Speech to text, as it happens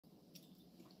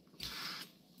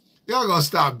Y'all gonna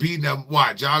stop beating up.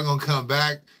 Watch, y'all gonna come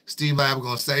back. Steve Lab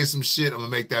gonna say some shit. I'm gonna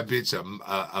make that bitch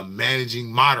a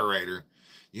managing moderator.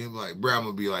 You know, like, bro, I'm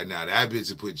gonna be like, nah, that bitch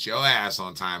will put your ass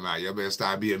on timeout. Y'all better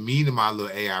stop being mean to my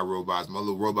little AI robots. My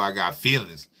little robot got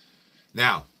feelings.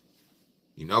 Now,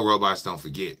 you know robots don't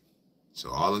forget. So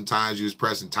all them times you was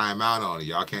pressing timeout on it,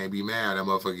 y'all can't be mad. That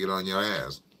motherfucker get on your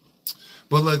ass.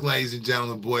 But look, ladies and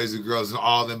gentlemen, boys and girls, and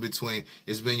all in between,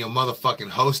 it's been your motherfucking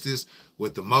hostess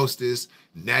with the mostest,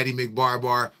 Natty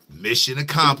McBarBar. Mission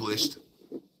accomplished.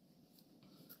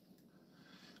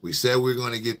 We said we're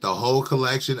going to get the whole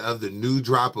collection of the new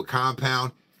drop of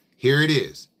Compound. Here it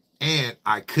is. And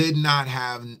I couldn't have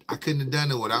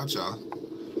done it without y'all.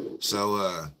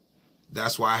 So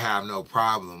that's why I have no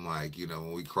problem, like, you know,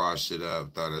 when we cross shit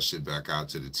up, throw that shit back out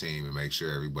to the team and make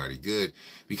sure everybody good.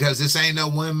 Because this ain't no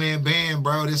one-man band,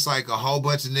 bro. This like a whole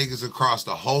bunch of niggas across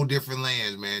the whole different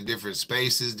lands, man. Different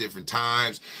spaces, different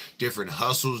times, different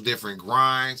hustles, different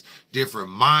grinds, different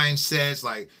mindsets.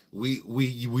 Like, we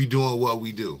doing what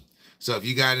we do. So if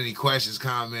you got any questions,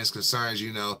 comments, concerns,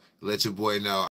 you know, let your boy know.